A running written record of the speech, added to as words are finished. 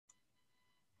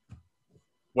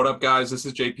What up, guys? This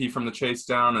is JP from the Chase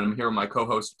Down, and I'm here with my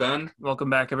co-host Ben. Welcome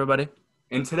back, everybody.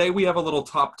 And today we have a little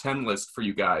top 10 list for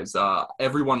you guys.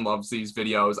 Everyone loves these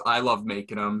videos. I love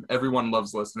making them. Everyone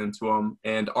loves listening to them.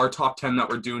 And our top 10 that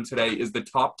we're doing today is the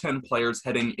top 10 players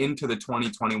heading into the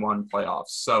 2021 playoffs.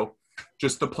 So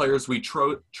just the players we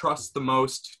trust the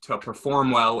most to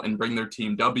perform well and bring their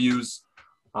team W's.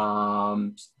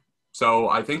 So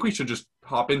I think we should just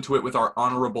hop into it with our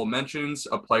honorable mentions.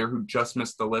 A player who just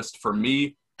missed the list for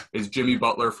me is Jimmy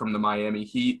Butler from the Miami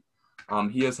Heat.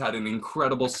 He has had an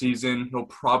incredible season. He'll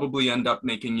probably end up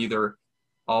making either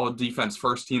all defense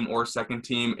first team or second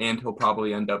team, and he'll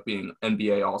probably end up being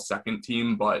NBA all second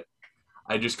team, but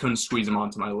I just couldn't squeeze him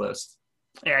onto my list.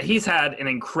 Yeah, he's had an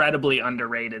incredibly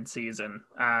underrated season.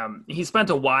 He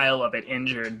spent a while of it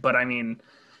injured, but I mean,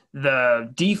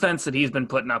 the defense that he's been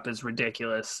putting up is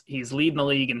ridiculous. He's leading the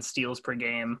league in steals per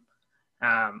game.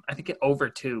 I think over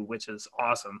 2, which is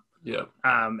awesome. Yeah.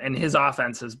 And his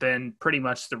offense has been pretty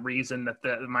much the reason that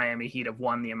the Miami Heat have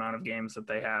won the amount of games that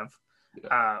they have.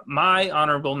 Yeah. My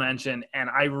honorable mention, and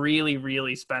I really,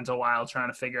 really spent a while trying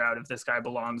to figure out if this guy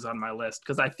belongs on my list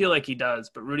because I feel like he does,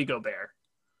 but Rudy Gobert.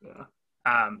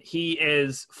 Yeah. He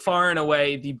is far and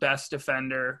away the best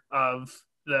defender of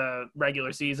the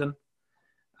regular season.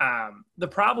 The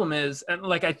problem is, and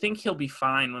I think he'll be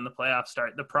fine when the playoffs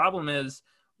start. The problem is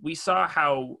we saw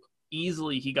how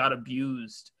easily he got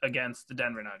abused against the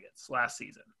Denver Nuggets last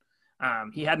season.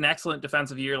 He had an excellent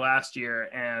defensive year last year,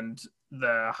 and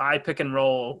the high pick and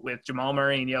roll with Jamal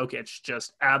Murray and Jokic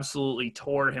just absolutely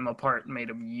tore him apart and made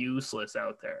him useless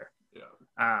out there.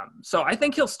 Yeah. So I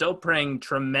think he'll still bring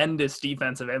tremendous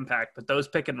defensive impact, but those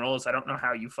pick and rolls, I don't know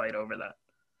how you fight over that.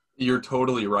 You're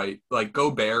totally right.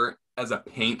 Gobert as a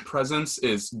paint presence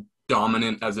is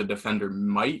dominant as a defender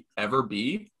might ever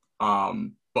be.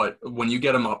 But when you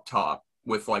get him up top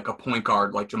with a point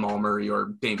guard like Jamal Murray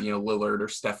or Damian Lillard or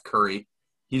Steph Curry,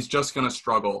 he's just going to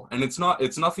struggle. And it's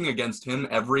nothing against him.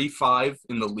 Every 5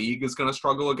 in the league is going to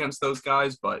struggle against those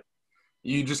guys, but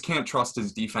you just can't trust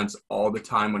his defense all the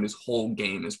time when his whole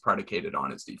game is predicated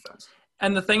on his defense.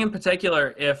 And the thing in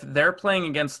particular, if they're playing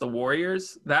against the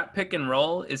Warriors, that pick and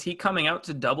roll, is he coming out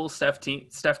to double Steph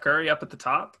Curry up at the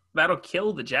top? That'll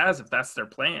kill the Jazz if that's their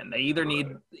plan. They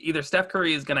either Steph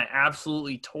Curry is going to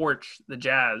absolutely torch the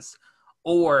Jazz,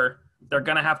 or they're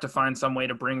going to have to find some way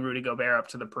to bring Rudy Gobert up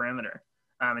to the perimeter.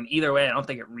 And either way, I don't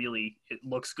think it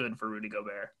looks good for Rudy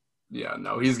Gobert. Yeah,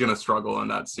 no, he's going to struggle in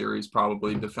that series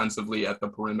probably defensively at the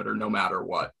perimeter no matter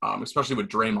what, especially with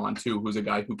Draymond too, who's a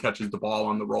guy who catches the ball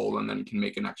on the roll and then can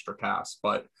make an extra pass.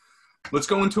 But let's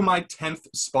go into my 10th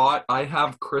spot. I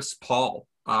have Chris Paul.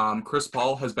 Chris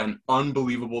Paul has been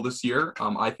unbelievable this year.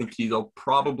 I think he'll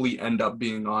probably end up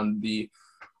being on the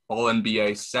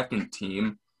All-NBA second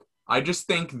team. I just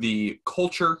think the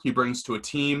culture he brings to a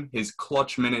team, his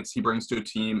clutch minutes he brings to a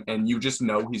team, and you just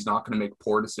know he's not going to make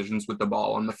poor decisions with the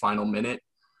ball in the final minute.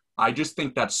 I just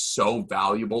think that's so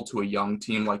valuable to a young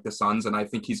team like the Suns, and I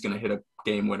think he's going to hit a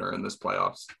game winner in this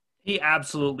playoffs. He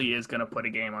absolutely is going to put a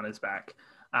game on his back.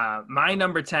 My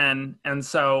number 10,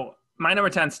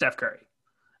 Steph Curry.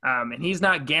 And he's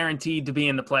not guaranteed to be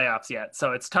in the playoffs yet,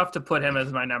 so it's tough to put him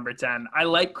as my number 10. I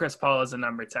like Chris Paul as a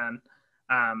number 10.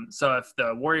 So if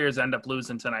the Warriors end up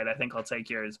losing tonight, I think I'll take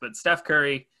yours. But Steph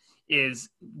Curry is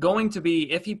going to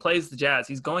be, if he plays the Jazz,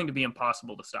 he's going to be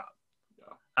impossible to stop.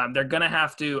 Yeah. They're going to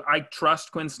have to, I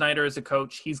trust Quinn Snyder as a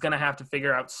coach. He's going to have to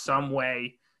figure out some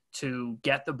way to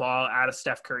get the ball out of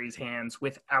Steph Curry's hands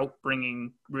without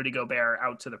bringing Rudy Gobert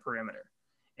out to the perimeter.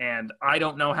 And I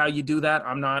don't know how you do that.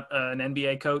 I'm not an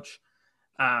NBA coach,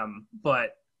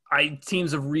 but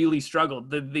teams have really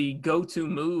struggled. The go-to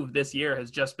move this year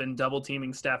has just been double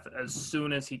teaming Steph as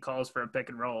soon as he calls for a pick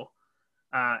and roll.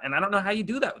 And I don't know how you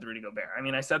do that with Rudy Gobert. I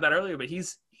mean, I said that earlier, but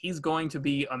he's going to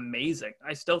be amazing.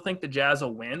 I still think the Jazz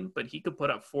will win, but he could put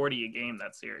up 40 a game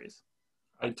that series.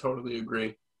 I totally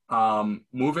agree.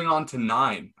 Moving on to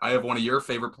 9, I have one of your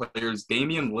favorite players,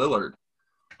 Damian Lillard.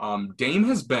 Dame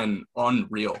has been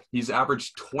unreal. He's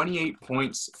averaged 28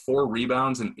 points, 4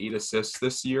 rebounds, and 8 assists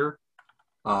this year.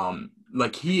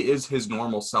 He is his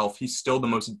normal self. He's still the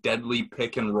most deadly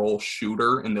pick and roll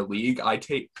shooter in the league. I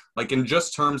take, in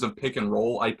just terms of pick and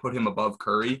roll, I put him above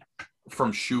Curry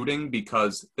from shooting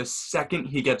because the second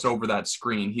he gets over that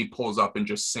screen, he pulls up and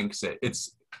just sinks it.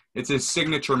 It's his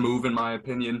signature move, in my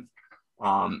opinion.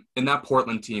 In that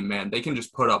Portland team, man, they can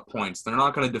just put up points. They're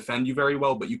not going to defend you very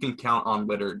well, but you can count on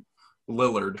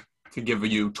Lillard to give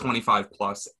you 25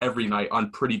 plus every night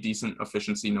on pretty decent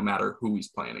efficiency, no matter who he's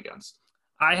playing against.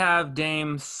 I have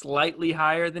Dame slightly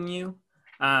higher than you.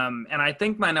 And I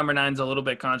think my number 9 is a little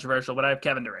bit controversial, but I have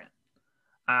Kevin Durant.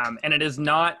 And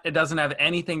it doesn't have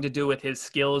anything to do with his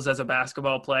skills as a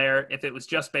basketball player. If it was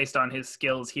just based on his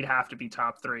skills, he'd have to be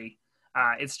top 3.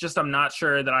 It's just I'm not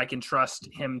sure that I can trust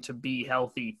him to be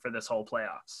healthy for this whole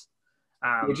playoffs.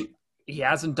 He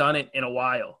hasn't done it in a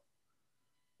while.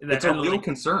 It's a real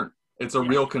concern. It's a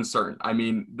real concern. I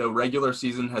mean, the regular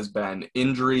season has been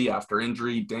injury after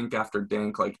injury, dink after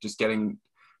dink, like just getting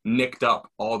nicked up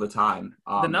all the time.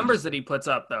 The numbers that he puts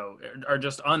up, though, are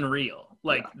just unreal.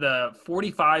 Like the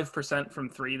 45% from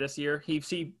 3 this year,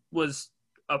 he was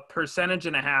a percentage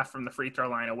and a half from the free throw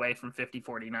line away from 50,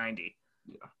 40, 90.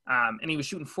 Yeah. And he was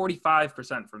shooting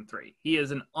 45% from 3. He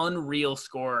is an unreal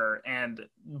scorer, and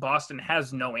Boston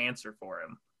has no answer for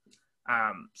him.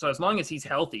 So as long as he's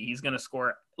healthy, he's going to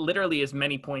score literally as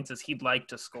many points as he'd like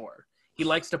to score. He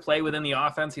likes to play within the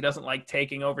offense. He doesn't like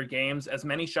taking over games. As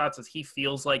many shots as he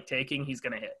feels like taking, he's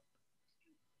going to hit.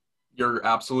 You're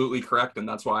absolutely correct, and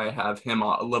that's why I have him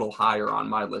a little higher on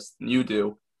my list than you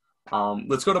do.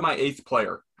 Let's go to my 8th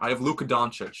player. I have Luka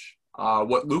Doncic.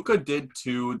 What Luka did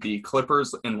to the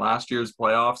Clippers in last year's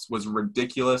playoffs was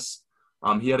ridiculous.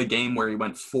 He had a game where he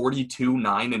went 42,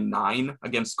 9, and 9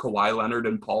 against Kawhi Leonard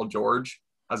and Paul George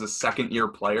as a second-year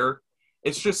player.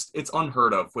 It's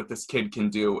unheard of what this kid can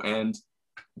do, and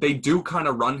they do kind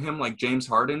of run him like James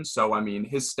Harden. So, I mean,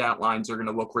 his stat lines are going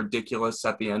to look ridiculous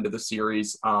at the end of the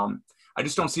series. I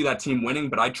just don't see that team winning,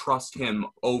 but I trust him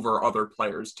over other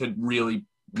players to really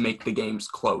make the games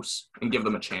close and give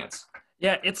them a chance.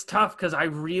 Yeah, it's tough because I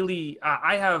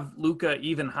have Luka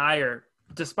even higher,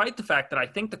 despite the fact that I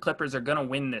think the Clippers are going to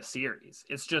win this series.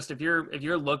 It's just if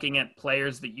you're looking at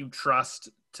players that you trust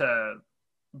to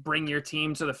bring your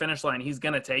team to the finish line, he's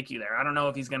going to take you there. I don't know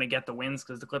if he's going to get the wins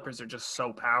because the Clippers are just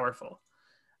so powerful.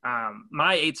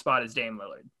 My 8th spot is Dame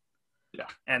Lillard. Yeah.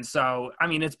 And so, I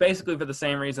mean, it's basically for the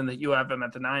same reason that you have him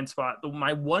at the 9th spot.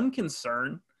 My one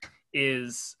concern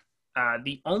is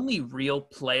the only real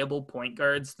playable point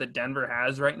guards that Denver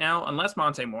has right now, unless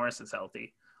Monte Morris is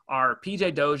healthy, are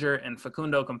PJ Dozier and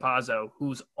Facundo Campazzo,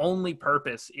 whose only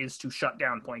purpose is to shut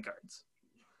down point guards.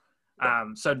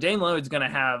 So Dame Lillard's going to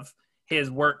have his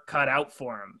work cut out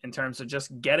for him in terms of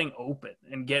just getting open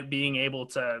and being able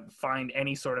to find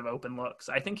any sort of open looks.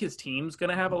 I think his team's going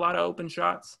to have a lot of open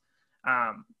shots.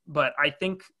 But I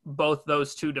think both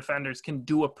those two defenders can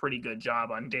do a pretty good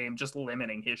job on Dame, just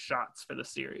limiting his shots for the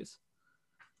series.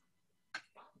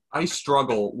 I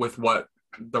struggle with what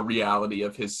the reality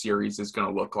of his series is going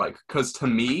to look like. Because to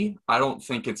me, I don't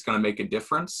think it's going to make a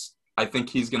difference. I think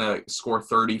he's going to score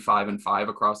 35 and 5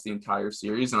 across the entire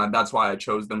series. And that's why I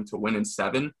chose them to win in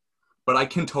 7. But I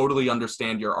can totally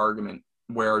understand your argument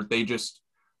where they just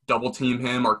double team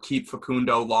him or keep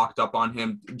Facundo locked up on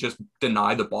him, just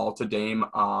deny the ball to Dame.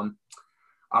 I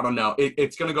don't know.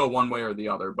 It's going to go one way or the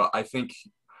other, but I think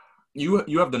you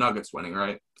have the Nuggets winning,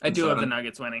 right? I do have the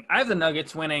Nuggets winning. I have the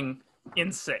Nuggets winning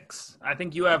in 6. I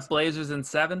think you have Blazers in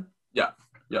 7. Yeah.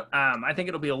 I think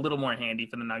it'll be a little more handy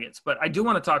for the Nuggets, but I do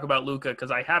want to talk about Luka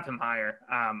because I have him higher.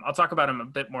 I'll talk about him a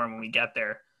bit more when we get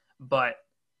there, but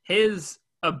his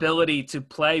ability to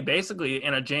play basically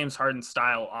in a James Harden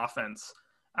style offense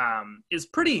is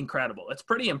pretty incredible. It's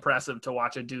pretty impressive to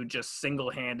watch a dude just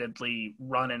single-handedly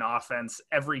run an offense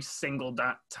every single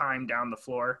time down the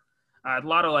floor. A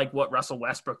lot of like what Russell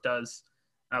Westbrook does,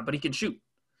 but he can shoot.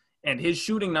 And his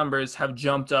shooting numbers have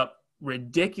jumped up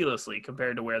ridiculously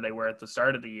compared to where they were at the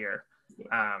start of the year.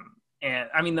 And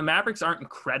I mean, the Mavericks aren't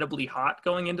incredibly hot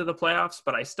going into the playoffs,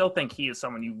 but I still think he is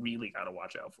someone you really got to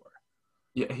watch out for.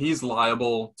 Yeah, he's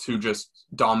liable to just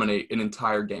dominate an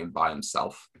entire game by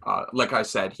himself. Like I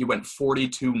said, he went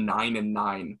 42, 9, and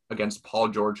 9 against Paul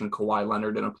George and Kawhi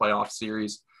Leonard in a playoff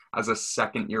series as a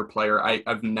second-year player.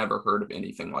 I've never heard of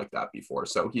anything like that before.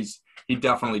 So he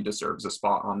definitely deserves a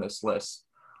spot on this list.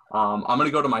 I'm going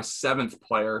to go to my 7th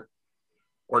player,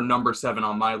 or number 7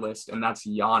 on my list, and that's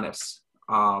Giannis.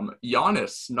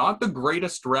 Giannis, not the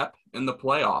greatest rep in the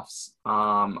playoffs.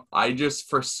 I just,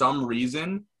 for some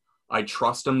reason, I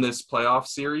trust him this playoff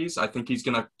series. I think he's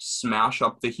going to smash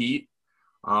up the Heat,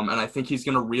 and I think he's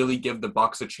going to really give the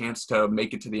Bucks a chance to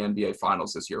make it to the NBA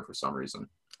Finals this year for some reason.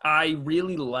 I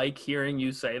really like hearing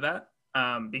you say that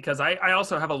because I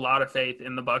also have a lot of faith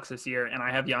in the Bucks this year, and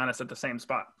I have Giannis at the same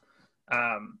spot.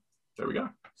 There we go.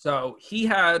 So he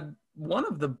had one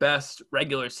of the best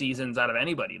regular seasons out of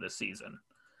anybody this season.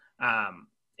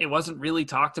 It wasn't really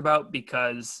talked about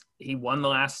because he won the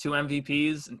last 2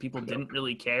 MVPs and people didn't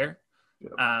really care.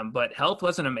 But health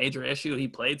wasn't a major issue. He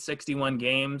played 61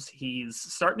 games. He's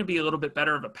starting to be a little bit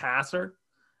better of a passer,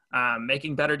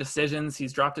 making better decisions.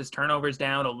 He's dropped his turnovers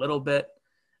down a little bit.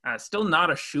 Still not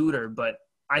a shooter, but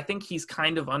I think he's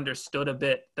kind of understood a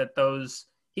bit that those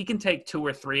he can take 2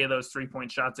 or 3 of those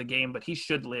 3-point shots a game, but he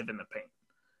should live in the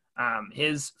paint.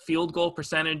 His field goal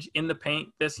percentage in the paint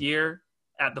this year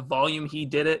at the volume he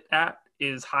did it at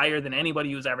is higher than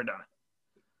anybody who's ever done it.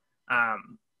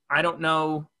 I don't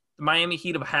know. The Miami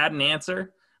Heat have had an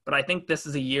answer, but I think this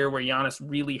is a year where Giannis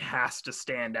really has to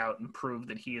stand out and prove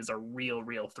that he is a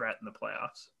real threat in the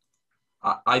playoffs.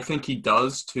 I think he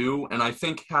does too, and I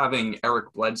think having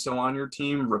Eric Bledsoe on your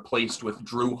team replaced with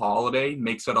Drew Holiday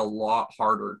makes it a lot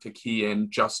harder to key in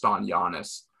just on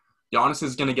Giannis. Giannis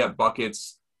is going to get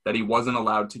buckets that he wasn't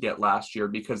allowed to get last year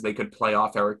because they could play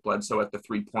off Eric Bledsoe at the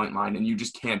 3-point line, and you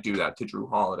just can't do that to Drew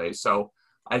Holiday. So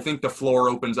I think the floor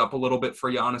opens up a little bit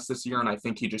for Giannis this year, and I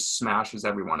think he just smashes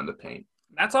everyone in the paint.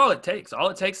 That's all it takes. All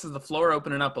it takes is the floor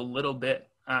opening up a little bit.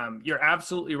 You're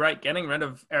absolutely right. Getting rid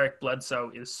of Eric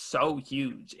Bledsoe is so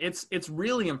huge. It's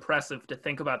really impressive to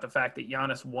think about the fact that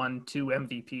Giannis won 2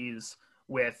 MVPs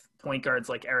with point guards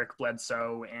like Eric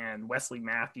Bledsoe and Wesley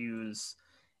Matthews.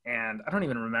 And I don't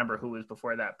even remember who was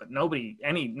before that, but no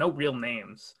real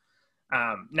names.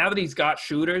 Now that he's got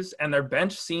shooters and their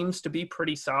bench seems to be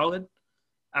pretty solid,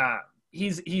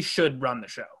 he should run the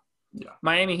show. Yeah.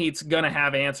 Miami Heat's going to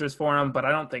have answers for him, but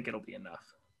I don't think it'll be enough.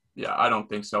 Yeah, I don't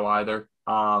think so either.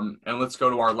 And let's go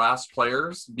to our last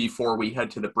players before we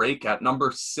head to the break. At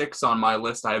number 6 on my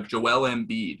list, I have Joel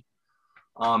Embiid.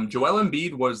 Joel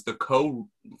Embiid was the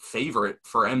co-favorite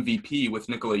for MVP with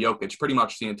Nikola Jokic pretty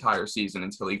much the entire season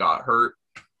until he got hurt.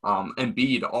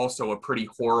 Embiid, also a pretty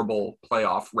horrible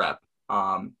playoff rep.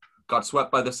 Got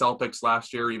swept by the Celtics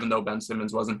last year, even though Ben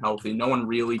Simmons wasn't healthy. No one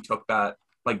really took that,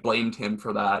 blamed him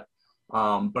for that.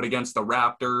 But against the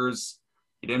Raptors,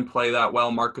 he didn't play that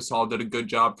well. Marc Gasol did a good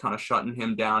job kind of shutting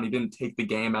him down. He didn't take the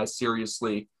game as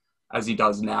seriously as he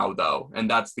does now, though. And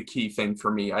that's the key thing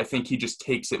for me. I think he just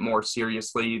takes it more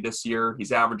seriously this year.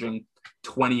 He's averaging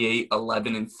 28,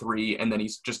 11, and 3, and then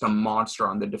he's just a monster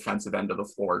on the defensive end of the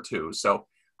floor, too. So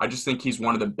I just think he's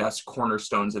one of the best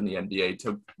cornerstones in the NBA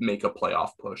to make a playoff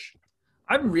push.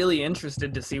 I'm really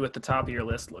interested to see what the top of your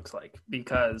list looks like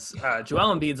because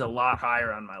Joel Embiid's a lot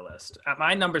higher on my list. At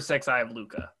my number 6, I have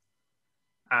Luka.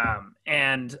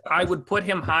 And I would put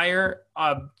him higher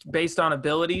based on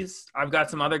abilities. I've got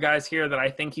some other guys here that I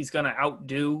think he's going to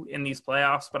outdo in these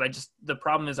playoffs, but the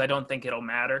problem is I don't think it'll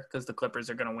matter because the Clippers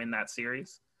are going to win that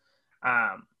series.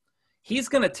 He's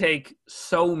going to take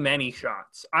so many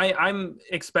shots. I'm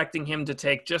expecting him to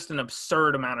take just an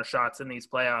absurd amount of shots in these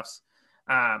playoffs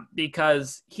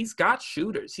because he's got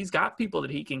shooters. He's got people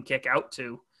that he can kick out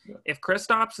to. Yeah. If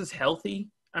Kristaps is healthy,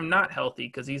 I'm not healthy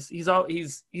because he's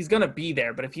going to be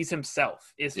there. But if he's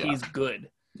himself, he's good.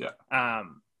 Yeah.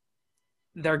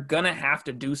 They're going to have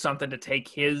to do something to take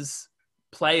his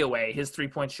play away, his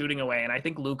 3-point shooting away. And I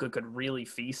think Luka could really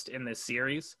feast in this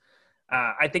series.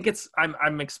 I think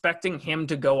I'm expecting him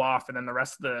to go off and then the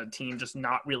rest of the team just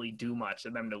not really do much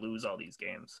and them to lose all these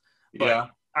games. But yeah.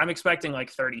 I'm expecting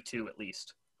 32 at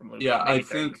least from Luka. Yeah, I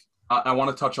think I want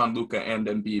to touch on Luka and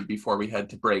Embiid before we head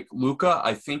to break. Luka,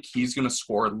 I think he's going to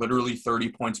score literally 30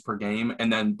 points per game,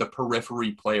 and then the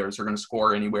periphery players are going to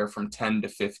score anywhere from 10 to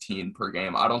 15 per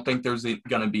game. I don't think there's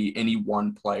going to be any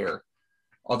one player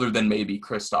other than maybe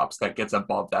Kristaps that gets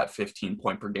above that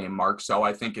 15-point per game mark. So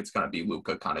I think it's going to be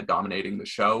Luka kind of dominating the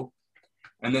show.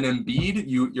 And then Embiid,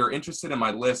 you're interested in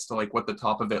my list, what the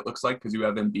top of it looks like because you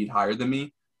have Embiid higher than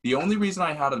me. The only reason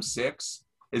I had him 6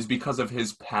 is because of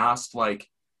his past,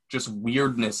 just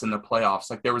weirdness in the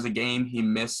playoffs. There was a game he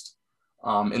missed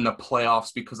in the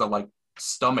playoffs because of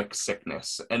stomach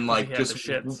sickness and he had the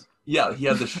shits. Yeah, he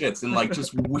had the shits and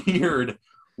just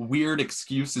weird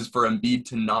excuses for Embiid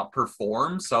to not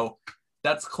perform. So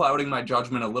that's clouding my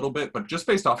judgment a little bit, but just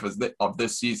based off of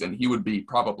this season, he would be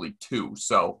probably 2.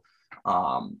 So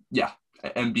yeah,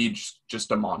 Embiid's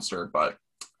just a monster, but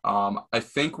I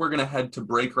think we're going to head to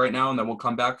break right now and then we'll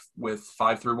come back with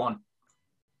 5 through 1.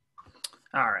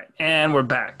 All right, and we're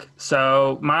back.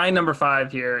 So my number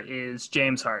 5 here is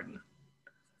James Harden.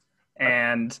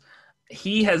 And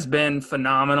he has been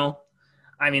phenomenal.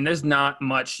 I mean, there's not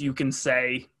much you can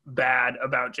say bad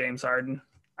about James Harden,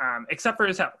 except for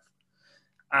his health.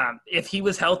 If he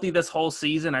was healthy this whole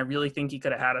season, I really think he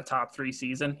could have had a top 3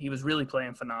 season. He was really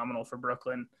playing phenomenal for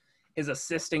Brooklyn. His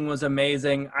assisting was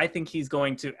amazing. I think he's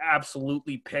going to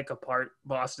absolutely pick apart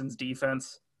Boston's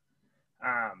defense.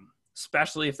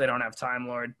 Especially if they don't have Time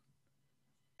Lord.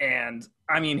 And,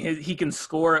 I mean, he can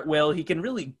score at will. He can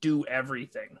really do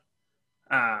everything.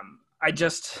 I'm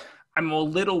a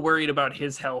little worried about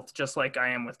his health, just like I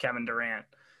am with Kevin Durant,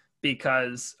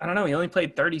 because, I don't know, he only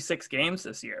played 36 games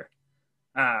this year.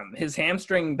 His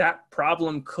hamstring, that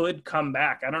problem could come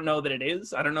back. I don't know that it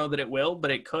is. I don't know that it will,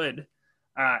 but it could.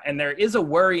 And there is a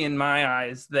worry in my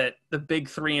eyes that the big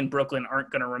three in Brooklyn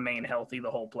aren't going to remain healthy the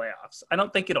whole playoffs. I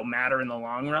don't think it'll matter in the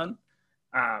long run,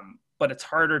 but it's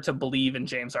harder to believe in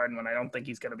James Harden when I don't think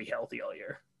he's going to be healthy all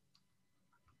year.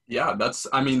 Yeah, that's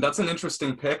an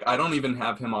interesting pick. I don't even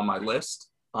have him on my list.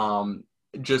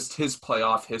 Just his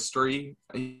playoff history,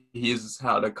 he's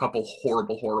had a couple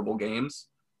horrible games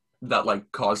that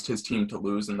like caused his team to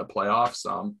lose in the playoffs.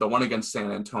 The one against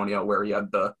San Antonio where he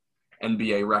had the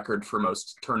NBA record for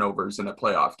most turnovers in a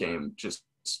playoff game just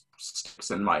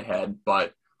sticks in my head.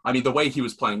 But I mean, the way he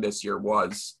was playing this year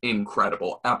was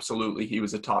incredible. Absolutely. He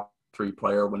was a top 3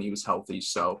 player when he was healthy.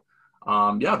 So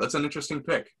yeah, that's an interesting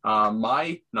pick.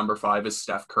 My number 5 is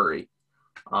Steph Curry.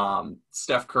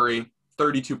 Steph Curry,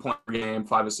 32 point per game,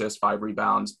 5 assists, 5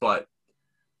 rebounds. But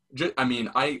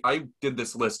I did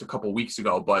this list a couple weeks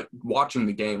ago, but watching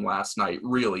the game last night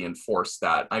really enforced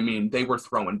that. I mean, they were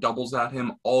throwing doubles at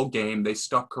him all game. They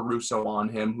stuck Caruso on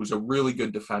him, who's a really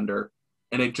good defender,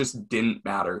 and it just didn't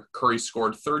matter. Curry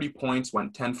scored 30 points,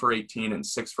 went 10 for 18 and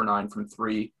 6 for 9 from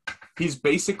 3. He's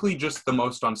basically just the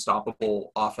most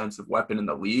unstoppable offensive weapon in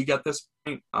the league at this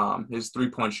point. His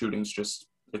 3-point shooting's just,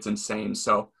 it's insane.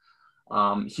 So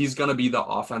he's going to be the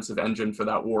offensive engine for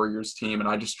that Warriors team, and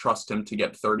I just trust him to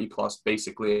get 30-plus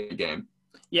basically a game.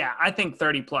 Yeah, I think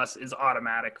 30-plus is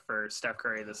automatic for Steph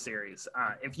Curry this series.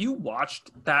 If you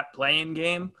watched that play-in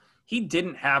game, he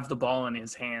didn't have the ball in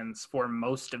his hands for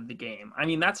most of the game. I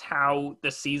mean, that's how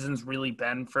the season's really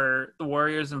been for the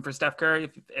Warriors and for Steph Curry,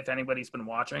 if anybody's been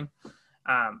watching.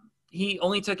 He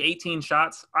only took 18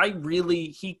 shots.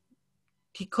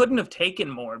 He couldn't have taken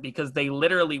more because they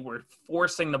literally were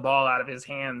forcing the ball out of his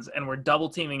hands and were double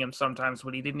teaming him sometimes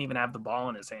when he didn't even have the ball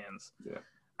in his hands.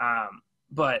 Yeah.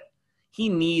 But he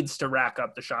needs to rack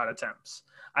up the shot attempts.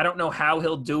 I don't know how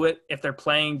he'll do it if they're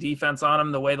playing defense on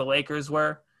him the way the Lakers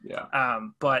were. Yeah.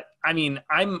 But I mean,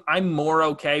 I'm more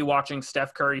okay watching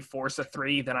Steph Curry force a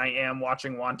 3 than I am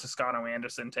watching Juan Toscano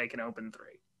Anderson take an open 3.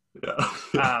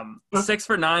 Yeah. 6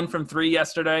 for 9 from 3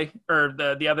 yesterday, or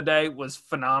the other day, was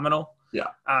phenomenal. Yeah.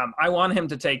 I want him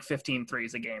to take 15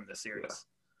 threes a game this series.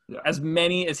 Yeah. As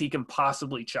many as he can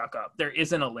possibly chuck up. There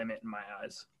isn't a limit in my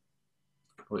eyes.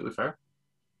 Completely fair.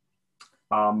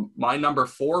 My number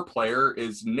 4 player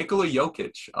is Nikola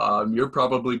Jokic. You're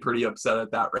probably pretty upset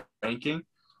at that ranking,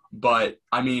 but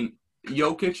I mean,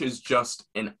 Jokic is just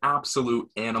an absolute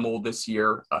animal this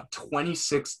year.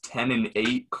 26, 10, and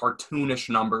 8, cartoonish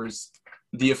numbers.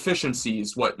 The efficiency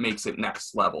is what makes it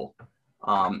next level.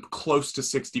 Close to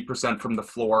 60% from the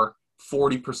floor,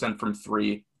 40% from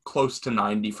 3, close to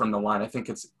 90 from the line. I think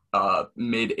it's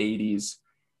mid 80s.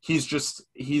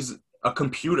 He's a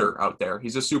computer out there.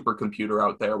 He's a supercomputer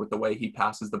out there with the way he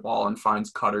passes the ball and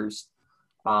finds cutters.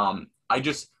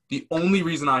 The only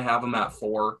reason I have him at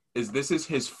 4 is this is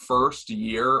his first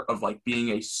year of like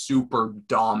being a super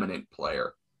dominant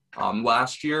player.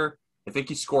 Last year, I think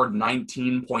he scored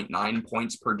 19.9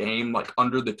 points per game, like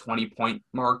under the 20-point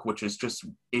mark, which is just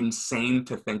insane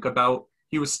to think about.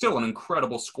 He was still an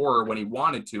incredible scorer when he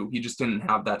wanted to. He just didn't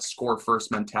have that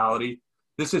score-first mentality.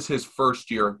 This is his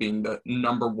first year of being the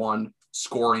number 1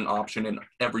 scoring option in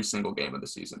every single game of the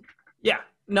season. Yeah.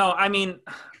 No, I mean,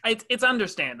 it's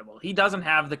understandable. He doesn't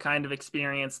have the kind of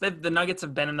experience. The Nuggets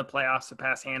have been in the playoffs the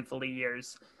past handful of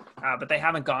years, but they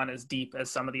haven't gone as deep as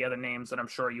some of the other names that I'm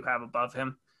sure you have above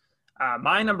him.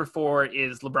 My number 4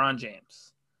 is LeBron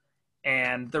James.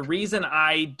 And the reason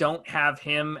I don't have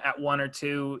him at 1 or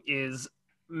 2 is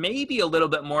maybe a little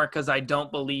bit more because I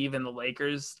don't believe in the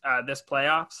Lakers this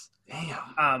playoffs.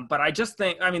 Damn. But I just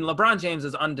think, I mean, LeBron James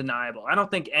is undeniable. I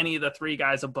don't think any of the 3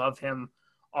 guys above him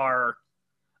are –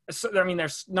 I mean, they're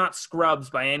not scrubs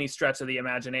by any stretch of the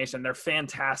imagination. They're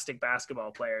fantastic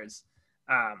basketball players.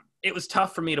 It was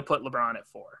tough for me to put LeBron at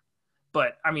 4.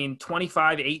 But, I mean,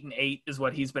 25, 8, and 8 is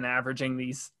what he's been averaging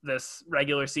this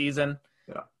regular season.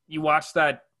 Yeah. You watched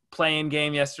that play-in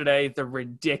game yesterday, the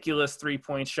ridiculous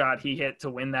 3-point shot he hit to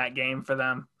win that game for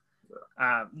them.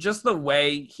 Yeah. Just the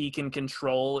way he can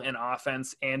control an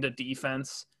offense and a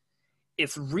defense,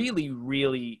 it's really,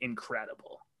 really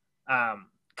incredible.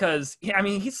 Because, I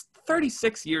mean, he's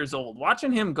 36 years old.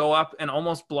 Watching him go up and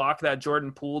almost block that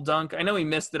Jordan Poole dunk, I know he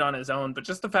missed it on his own, but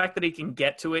just the fact that he can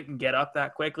get to it and get up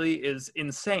that quickly is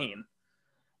insane.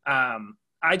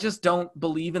 I just don't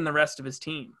believe in the rest of his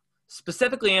team,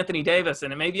 specifically Anthony Davis.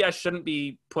 And maybe I shouldn't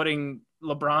be putting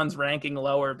LeBron's ranking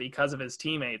lower because of his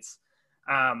teammates.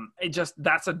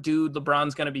 That's a dude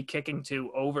LeBron's going to be kicking to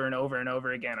over and over and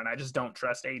over again. And I just don't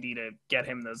trust AD to get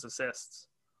him those assists.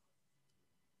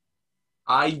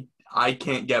 I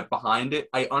can't get behind it.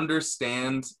 I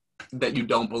understand that you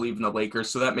don't believe in the Lakers,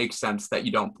 so that makes sense that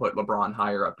you don't put LeBron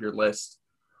higher up your list.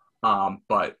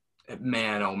 But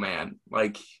man, oh man,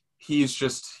 like he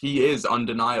is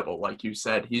undeniable. Like you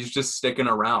said, he's just sticking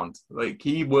around. Like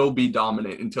he will be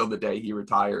dominant until the day he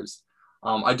retires.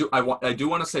 I do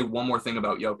want to say one more thing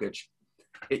about Jokic.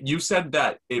 You said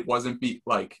that it wasn't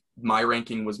like my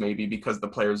ranking was maybe because the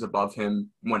players above him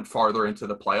went farther into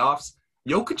the playoffs.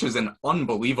 Jokic is an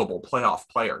unbelievable playoff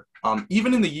player.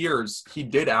 Even in the years he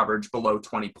did average below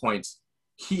 20 points,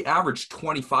 he averaged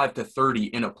 25 to 30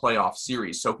 in a playoff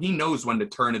series. So he knows when to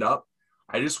turn it up.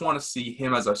 I just want to see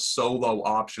him as a solo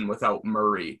option without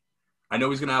Murray. I know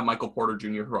he's going to have Michael Porter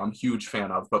Jr., who I'm a huge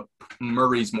fan of, but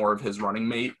Murray's more of his running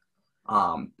mate.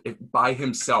 If by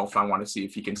himself, I want to see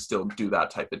if he can still do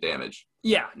that type of damage.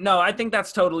 Yeah, no, I think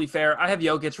that's totally fair. I have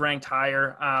Jokic ranked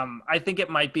higher. I think it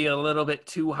might be a little bit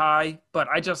too high, but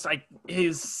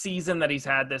his season that he's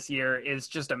had this year is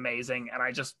just amazing, and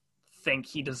I just think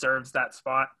he deserves that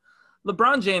spot.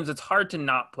 LeBron James, it's hard to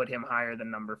not put him higher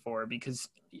than number 4 because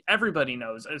everybody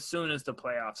knows as soon as the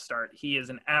playoffs start, he is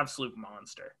an absolute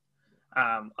monster.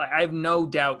 I have no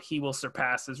doubt he will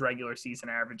surpass his regular season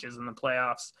averages in the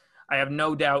playoffs. I have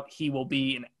no doubt he will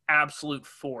be an absolute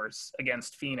force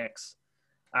against Phoenix.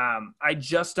 I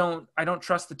don't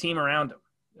trust the team around him.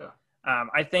 Yeah.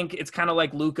 I think it's kind of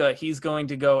like Luka. He's going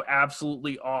to go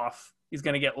absolutely off. He's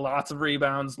going to get lots of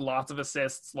rebounds, lots of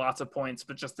assists, lots of points,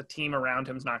 but just the team around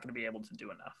him is not going to be able to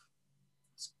do enough.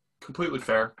 It's completely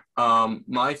fair.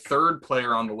 My third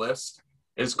player on the list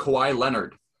is Kawhi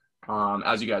Leonard.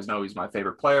 As you guys know, he's my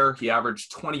favorite player. He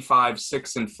averaged 25,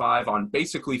 6, and 5 on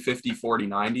basically 50, 40,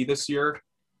 90 this year.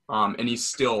 And he's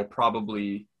still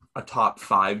probably a top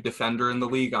 5 defender in the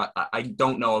league. I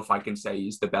don't know if I can say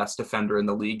he's the best defender in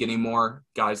the league anymore.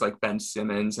 Guys like Ben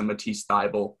Simmons and Matisse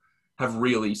Thybulle have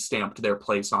really stamped their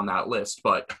place on that list,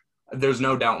 but there's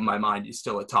no doubt in my mind he's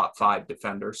still a top 5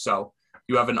 defender. So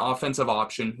you have an offensive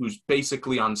option who's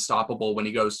basically unstoppable when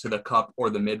he goes to the cup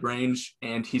or the mid-range,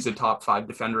 and he's a top 5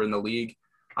 defender in the league.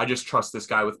 I just trust this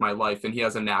guy with my life, and he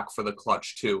has a knack for the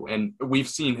clutch too. And we've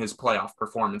seen his playoff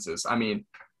performances. I mean,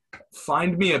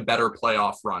 find me a better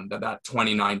playoff run than that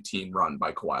 2019 run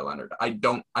by Kawhi Leonard. I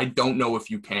don't know if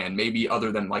you can, maybe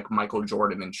other than like Michael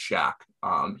Jordan and Shaq.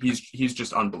 He's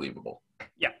just unbelievable.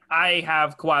 Yeah, I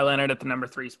have Kawhi Leonard at the number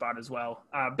 3 spot as well,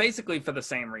 basically for the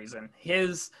same reason.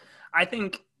 I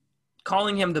think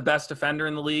calling him the best defender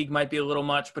in the league might be a little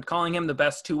much, but calling him the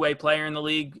best two-way player in the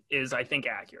league is, I think,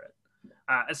 accurate,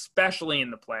 especially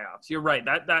in the playoffs. You're right.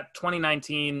 That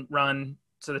 2019 run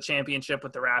to the championship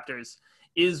with the Raptors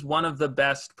is one of the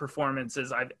best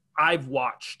performances I've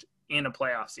watched in a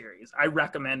playoff series. I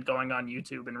recommend going on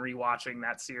YouTube and rewatching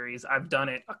that series. I've done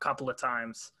it a couple of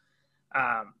times.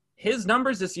 His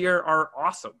numbers this year are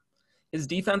awesome. His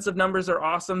defensive numbers are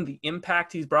awesome. The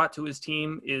impact he's brought to his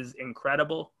team is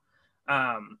incredible.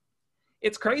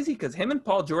 It's crazy because him and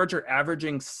Paul George are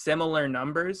averaging similar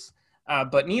numbers,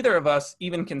 but neither of us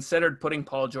even considered putting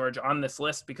Paul George on this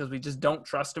list because we just don't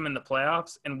trust him in the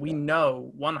playoffs, and we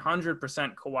know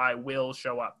 100% Kawhi will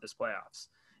show up this playoffs.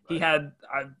 He had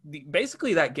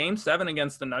basically that Game 7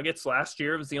 against the Nuggets last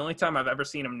year was the only time I've ever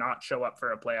seen him not show up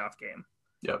for a playoff game.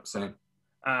 Yep, same.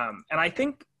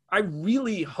 And I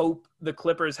really hope the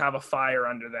Clippers have a fire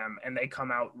under them and they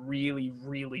come out really,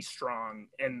 really strong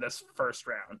in this first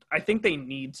round. I think they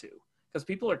need to because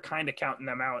people are kind of counting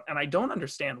them out, and I don't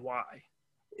understand why.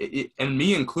 And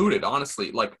me included,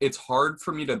 honestly. Like, it's hard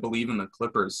for me to believe in the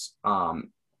Clippers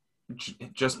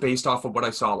just based off of what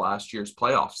I saw last year's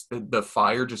playoffs. The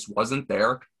fire just wasn't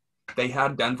there. They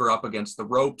had Denver up against the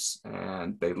ropes,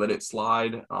 and they let it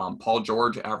slide. Paul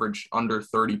George averaged under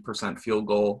 30% field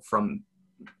goal from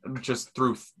just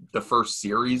through the first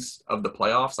series of the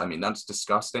playoffs. I mean, that's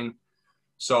disgusting.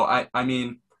 So, I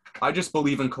mean, I just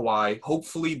believe in Kawhi.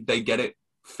 Hopefully they get it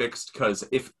fixed, because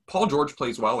if Paul George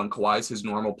plays well and Kawhi's his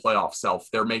normal playoff self,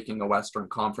 they're making a Western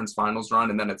Conference Finals run,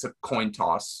 and then it's a coin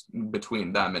toss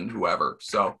between them and whoever.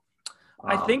 So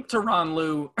I think Tyronn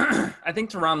Lue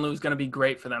is going to be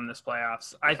great for them this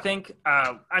playoffs. I think,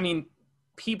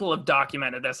 people have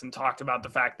documented this and talked about the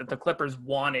fact that the Clippers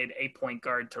wanted a point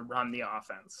guard to run the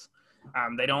offense.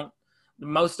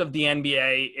 Most of the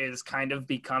NBA is kind of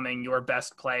becoming your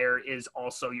best player is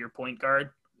also your point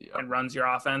guard and runs your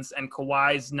offense. And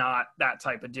Kawhi's not that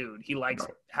type of dude. He likes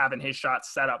having his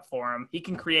shots set up for him. He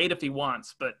can create if he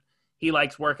wants, but he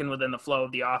likes working within the flow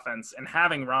of the offense. And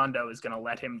having Rondo is going to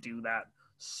let him do that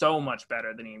so much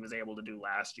better than he was able to do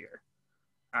last year.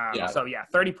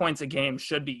 30 points a game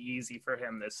should be easy for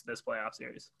him this playoff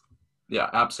series.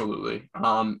 Yeah, absolutely.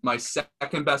 My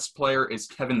second best player is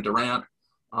Kevin Durant.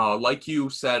 Like you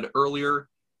said earlier,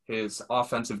 His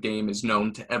offensive game is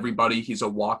known to everybody. He's a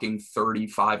walking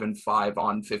 35-5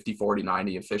 on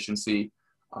 50-40-90 efficiency.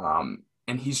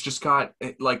 And he's just got,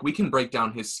 like, we can break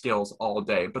down his skills all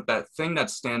day, but that thing that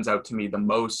stands out to me the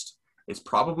most is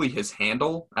probably his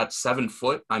handle at 7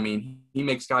 foot. I mean, he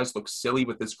makes guys look silly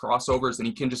with his crossovers, and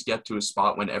he can just get to his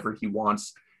spot whenever he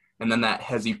wants. And then that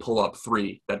hezzy pull-up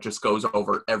three that just goes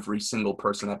over every single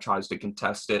person that tries to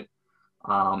contest it.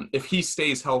 If he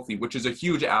stays healthy, which is a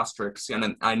huge asterisk,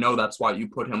 and I know that's why you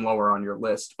put him lower on your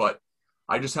list, but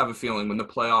I just have a feeling when the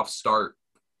playoffs start,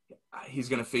 he's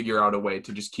going to figure out a way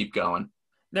to just keep going.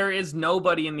 There is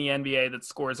nobody in the NBA that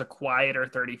scores a quieter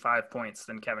 35 points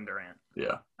than Kevin Durant.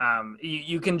 Yeah.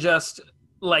 You can just,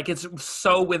 like, it's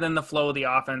so within the flow of the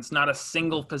offense. Not a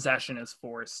single possession is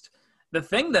forced. The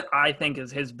thing that I think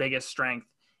is his biggest strength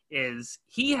is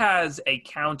he has a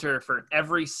counter for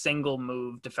every single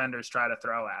move defenders try to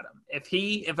throw at him.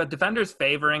 If a defender's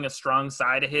favoring a strong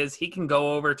side of his, he can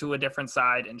go over to a different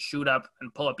side and shoot up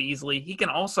and pull up easily. He can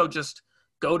also just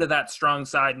go to that strong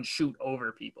side and shoot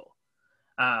over people.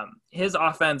 His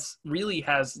offense really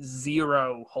has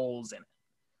zero holes in it.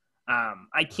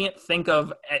 I can't think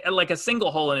of like a single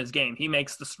hole in his game. He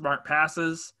makes the smart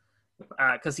passes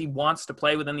because he wants to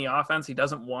play within the offense. He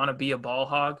doesn't want to be a ball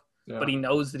hog. Yeah. But he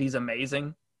knows that he's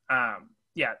amazing.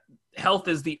 Health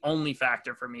is the only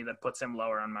factor for me that puts him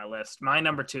lower on my list. My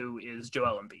number 2 is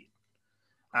Joel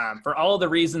Embiid. For all the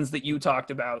reasons that you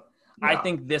talked about, yeah. I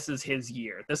think this is his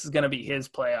year. This is going to be his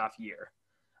playoff year.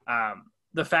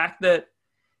 The fact that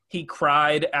he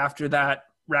cried after that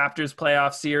Raptors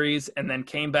playoff series and then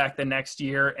came back the next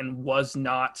year and was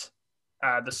not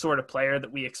the sort of player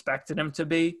that we expected him to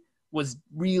be was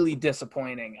really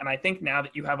disappointing. And I think now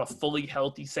that you have a fully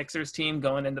healthy Sixers team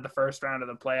going into the first round of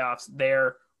the playoffs,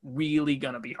 they're really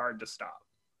going to be hard to stop.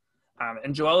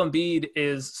 And Joel Embiid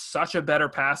is such a better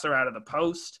passer out of the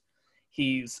post.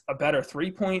 He's a better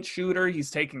three-point shooter. He's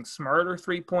taking smarter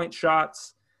three-point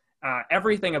shots.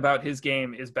 Everything about his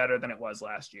game is better than it was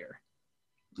last year.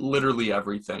 Literally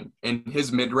everything. And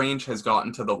his mid-range has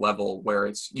gotten to the level where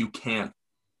you can't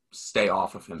stay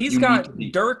off of him. He's got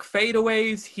Dirk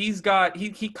fadeaways.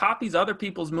 He copies other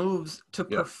people's moves to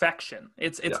perfection.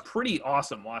 It's pretty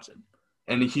awesome watching.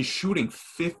 And he's shooting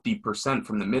 50%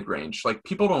 from the mid-range. Like,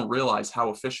 people don't realize how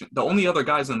efficient. The only other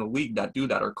guys in the league that do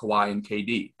that are Kawhi and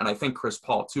KD, and I think Chris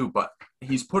Paul too, but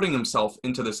he's putting himself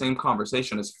into the same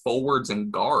conversation as forwards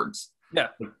and guards. Yeah.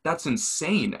 Like, that's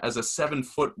insane as a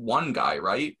 7'1" guy,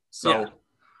 right? So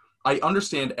I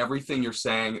understand everything you're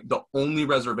saying. The only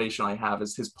reservation I have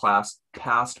is his past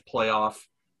playoff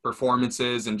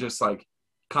performances and just like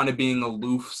kind of being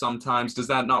aloof sometimes. Does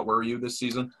that not worry you this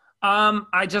season?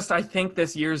 I think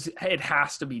this year's, it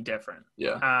has to be different.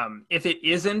 Yeah. If it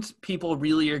isn't, people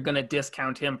really are going to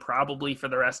discount him probably for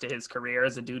the rest of his career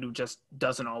as a dude who just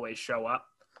doesn't always show up.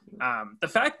 The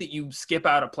fact that you skip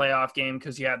out a playoff game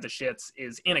because you have the shits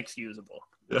is inexcusable.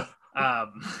 Yeah.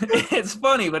 It's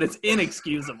funny, but it's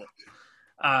inexcusable.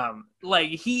 Like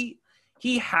he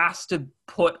has to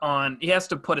put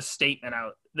a statement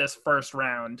out this first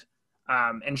round,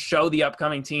 and show the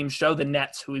upcoming team, show the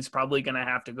Nets, who he's probably going to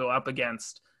have to go up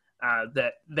against,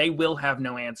 that they will have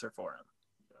no answer for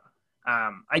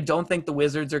him. I don't think the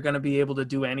Wizards are going to be able to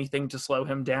do anything to slow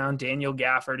him down. Daniel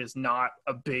Gafford is not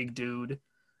a big dude.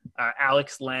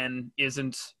 Alex Len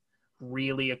isn't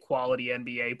really a quality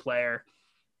NBA player.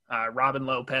 Robin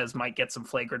Lopez might get some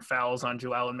flagrant fouls on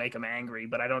Joel and make him angry,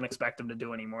 but I don't expect him to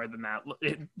do any more than that.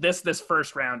 This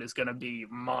first round is going to be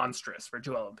monstrous for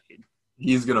Joel Embiid.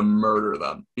 He's going to murder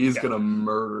them. He's going to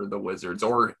murder the Wizards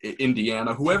or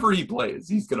Indiana. Whoever he plays,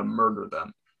 he's going to murder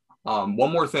them.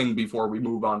 One more thing before we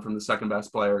move on from the second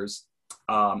best players,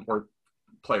 or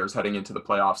players heading into the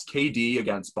playoffs. KD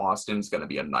against Boston is going to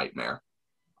be a nightmare.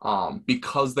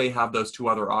 Because they have those two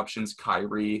other options,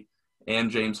 Kyrie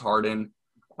and James Harden.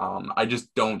 I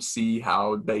just don't see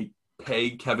how they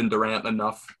pay Kevin Durant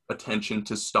enough attention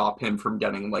to stop him from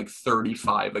getting like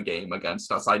 35 a game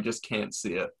against us. I just can't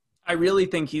see it. I really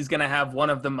think he's going to have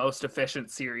one of the most efficient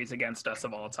series against us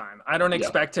of all time. I don't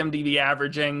expect him to be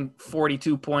averaging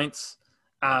 42 points,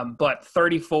 but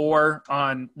 34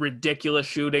 on ridiculous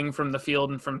shooting from the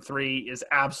field and from three is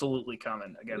absolutely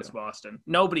coming against Boston.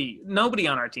 Nobody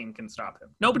on our team can stop him.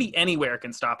 Nobody anywhere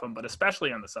can stop him, but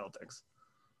especially on the Celtics.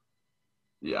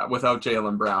 Yeah, without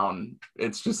Jaylen Brown,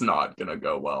 it's just not going to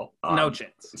go well. No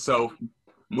chance. So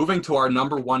moving to our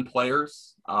number one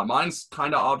players, mine's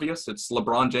kind of obvious. It's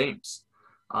LeBron James.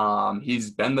 He's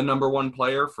been the number one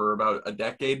player for about a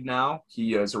decade now.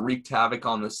 He has wreaked havoc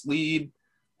on this league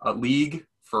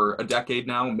for a decade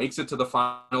now, makes it to the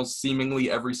finals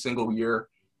seemingly every single year.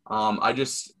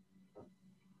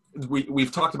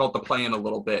 we've talked about the play-in a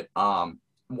little bit.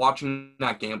 Watching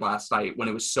that game last night when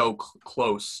it was so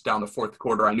close down the fourth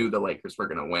quarter, I knew the Lakers were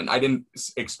going to win. I didn't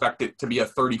expect it to be a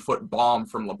 30-foot bomb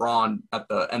from LeBron at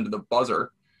the end of the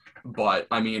buzzer. But,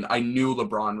 I mean, I knew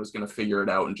LeBron was going to figure it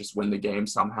out and just win the game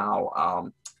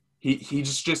somehow.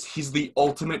 He's the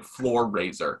ultimate floor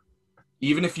raiser.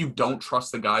 Even if you don't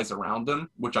trust the guys around him,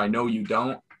 which I know you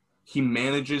don't, he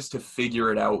manages to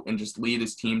figure it out and just lead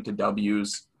his team to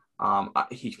W's. I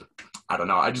don't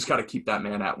know. I just got to keep that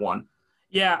man at one.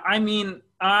 Yeah, I mean,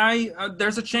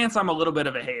 there's a chance I'm a little bit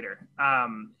of a hater.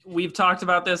 We've talked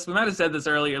about this. We might have said this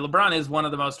earlier. LeBron is one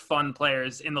of the most fun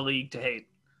players in the league to hate.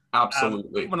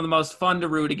 Absolutely. One of the most fun to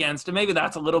root against. And maybe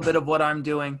that's a little bit of what I'm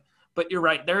doing. But you're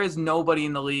right. There is nobody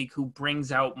in the league who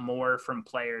brings out more from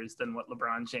players than what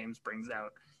LeBron James brings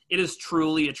out. It is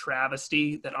truly a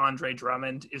travesty that Andre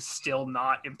Drummond is still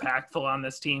not impactful on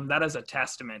this team. That is a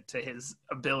testament to his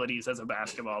abilities as a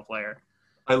basketball player.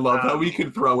 I love how we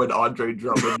can throw in Andre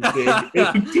Drummond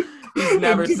into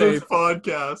never into safe. This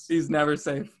podcast. He's never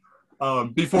safe.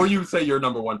 Before you say your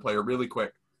number one player, really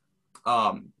quick,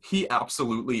 he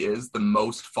absolutely is the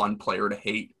most fun player to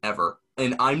hate ever.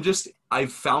 And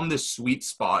I've found this sweet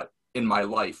spot in my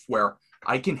life where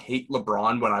I can hate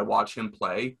LeBron when I watch him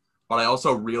play, but I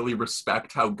also really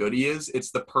respect how good he is.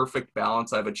 It's the perfect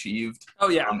balance I've achieved. Oh,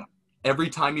 yeah.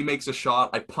 Every time he makes a shot,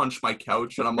 I punch my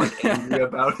couch and I'm like angry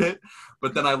about it.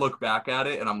 But then I look back at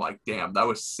it and I'm like, damn, that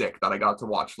was sick that I got to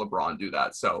watch LeBron do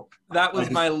that. So that was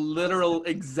my literal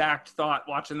exact thought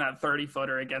watching that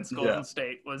 30-footer against Golden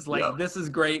State was like, this is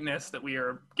greatness that we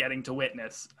are getting to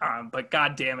witness. But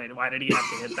God damn it, why did he have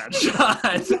to hit that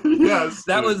shot? Yes.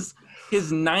 That was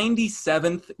his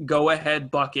 97th go-ahead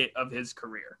bucket of his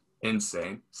career.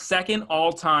 Insane. Second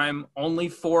all-time, only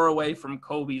 4 away from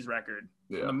Kobe's record.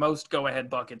 Yeah. The most go-ahead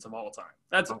buckets of all time.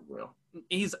 That's real.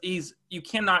 He's you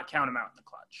cannot count him out in the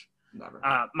clutch. Never.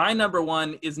 My number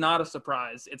one is not a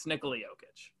surprise. It's Nikola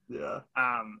Jokic.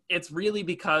 Yeah. It's really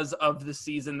because of the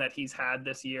season that he's had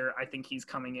this year. I think he's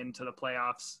coming into the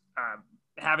playoffs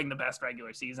having the best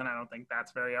regular season. I don't think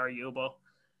that's very arguable.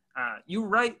 You're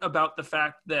right about the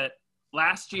fact that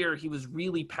last year he was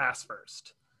really pass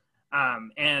first.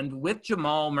 And with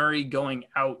Jamal Murray going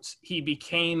out, he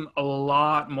became a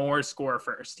lot more score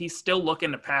first. He's still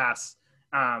looking to pass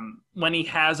when he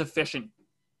has efficient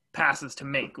passes to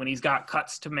make, when he's got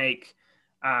cuts to make,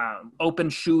 open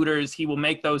shooters, he will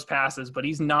make those passes, but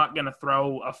he's not going to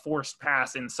throw a forced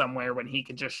pass in somewhere when he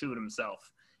could just shoot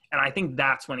himself. And I think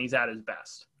that's when he's at his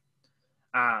best.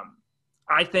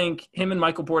 I think him and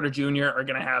Michael Porter Jr. are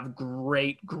going to have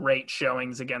great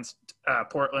showings against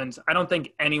Portland. I don't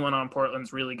think anyone on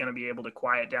Portland's really going to be able to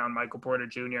quiet down Michael Porter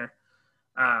Jr.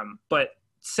 But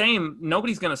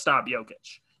nobody's going to stop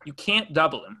Jokic. You can't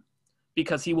double him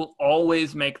because he will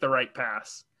always make the right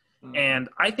pass. Mm-hmm. And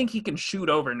I think he can shoot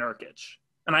over Nurkic.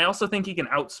 And I also think he can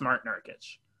outsmart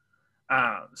Nurkic.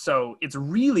 So it's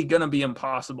really going to be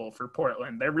impossible for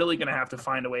Portland. They're really going to have to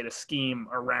find a way to scheme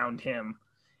around him.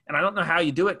 And I don't know how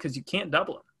you do it because you can't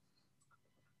double him.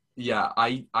 Yeah,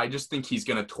 I just think he's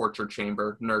going to torture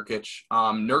chamber Nurkic.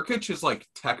 Nurkic is like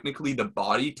technically the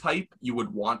body type you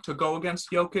would want to go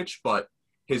against Jokic, but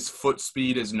his foot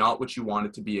speed is not what you want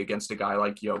it to be against a guy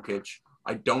like Jokic.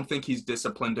 I don't think he's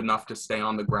disciplined enough to stay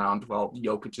on the ground while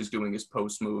Jokic is doing his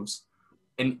post moves.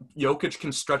 And Jokic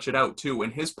can stretch it out too.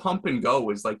 And his pump and go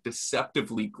is like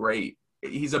deceptively great.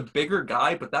 He's a bigger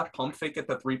guy, but that pump fake at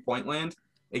the 3-point land,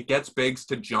 it gets Biggs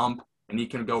to jump, and he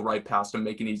can go right past him,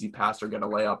 make an easy pass, or get a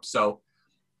layup. So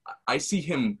I see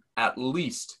him at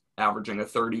least averaging a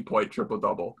 30-point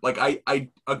triple-double. Like,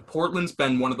 Portland's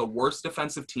been one of the worst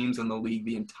defensive teams in the league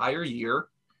the entire year,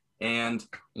 and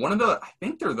I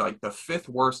think they're like the 5th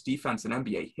worst defense in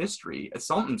NBA history. It's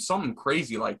something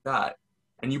crazy like that.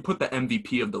 And you put the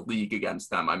MVP of the league against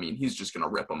them, I mean, he's just going to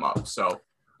rip them up. So,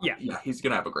 yeah, he's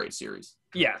going to have a great series.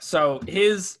 Yeah, so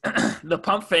the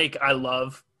pump fake I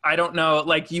love. I don't know,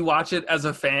 like you watch it as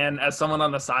a fan, as someone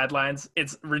on the sidelines,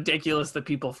 it's ridiculous that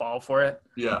people fall for it.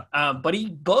 Yeah. But he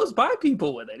blows by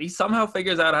people with it. He somehow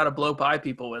figures out how to blow by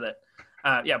people with it.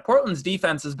 Portland's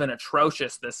defense has been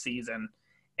atrocious this season.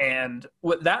 And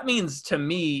what that means to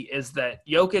me is that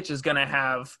Jokic is going to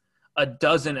have a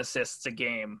dozen assists a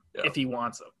game if he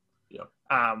wants them.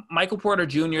 Michael Porter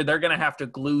Jr., they're going to have to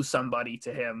glue somebody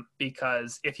to him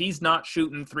because if he's not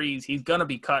shooting threes, he's going to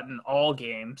be cutting all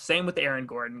game. Same with Aaron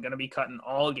Gordon, going to be cutting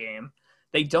all game.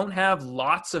 They don't have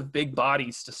lots of big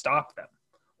bodies to stop them.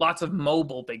 Lots of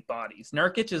mobile big bodies.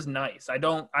 Nurkic is nice. I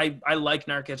like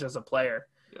Nurkic as a player.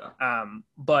 Yeah.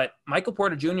 But Michael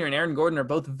Porter Jr. and Aaron Gordon are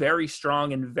both very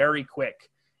strong and very quick.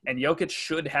 And Jokic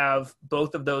should have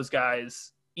both of those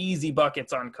guys easy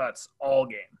buckets on cuts all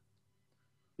game.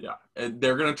 Yeah, and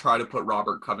they're going to try to put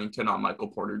Robert Covington on Michael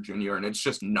Porter Jr., and it's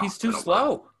just not. He's too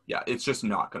slow. Work. Yeah, it's just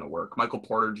not going to work. Michael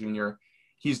Porter Jr.,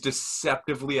 he's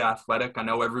deceptively athletic. I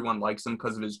know everyone likes him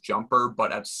because of his jumper,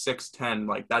 but at 6'10",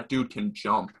 like, that dude can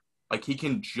jump. Like, he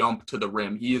can jump to the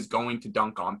rim. He is going to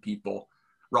dunk on people.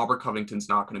 Robert Covington's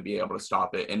not going to be able to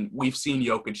stop it. And we've seen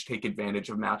Jokic take advantage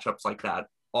of matchups like that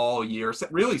all year,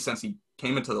 really since he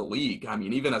came into the league. I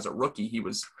mean, even as a rookie, he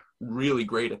was really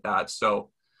great at that. So,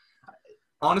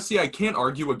 honestly, I can't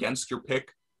argue against your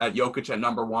pick at Jokic at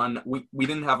number one. We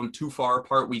didn't have them too far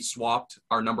apart. We swapped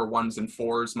our number ones and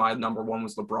fours. My number one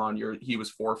was LeBron. He was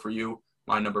 4 for you.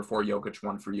 My number 4, Jokic,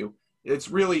 1 for you. It's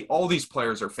really, all these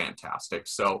players are fantastic.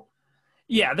 So,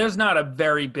 yeah, there's not a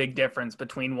very big difference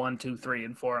between 1, 2, 3,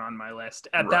 and 4 on my list.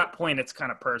 At that point, it's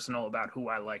kind of personal about who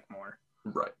I like more.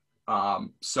 Right.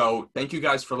 So thank you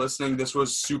guys for listening. This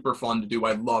was super fun to do.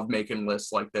 I love making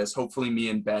lists like this. Hopefully me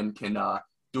and Ben can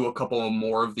do a couple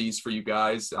more of these for you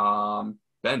guys.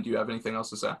 Ben, do you have anything else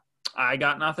to say? I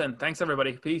got nothing. Thanks,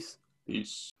 everybody. Peace.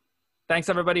 Peace. Thanks,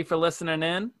 everybody, for listening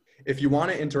in. If you want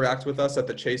to interact with us at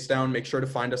The Chasedown, make sure to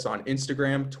find us on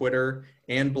Instagram, Twitter,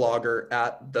 and Blogger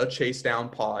at The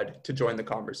Chasedown Pod to join the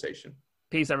conversation.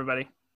 Peace, everybody.